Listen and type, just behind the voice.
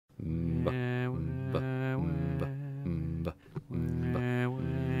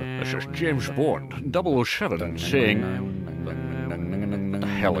This is James Bond, 007, saying, "The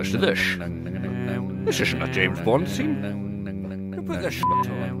hell is this? This isn't a James Bond scene. Who put this shit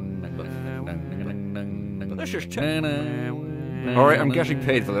on? But this is Alright, I'm getting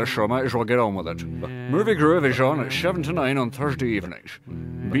paid for this, so I might as well get on with it. Movie Groove is on at 7 to 9 on Thursday evenings.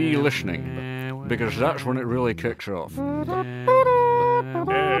 Be listening, because that's when it really kicks off.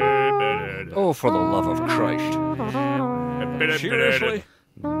 Oh, for the love of Christ. Seriously?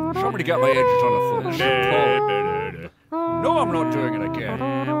 Somebody get my agent on the phone. This is appalling. No, I'm not doing it again.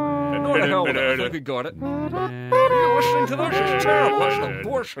 No, the hell with it. I think we got it. Are you listening to this? It's terrible. It's an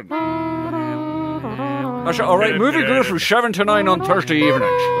abortion. That's it. Alright, Movie Groove from 7 to 9 on Thursday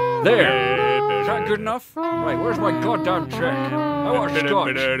evenings. There. Is that good enough? Right, where's my goddamn check? I want a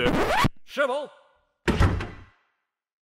scotch. Sybil?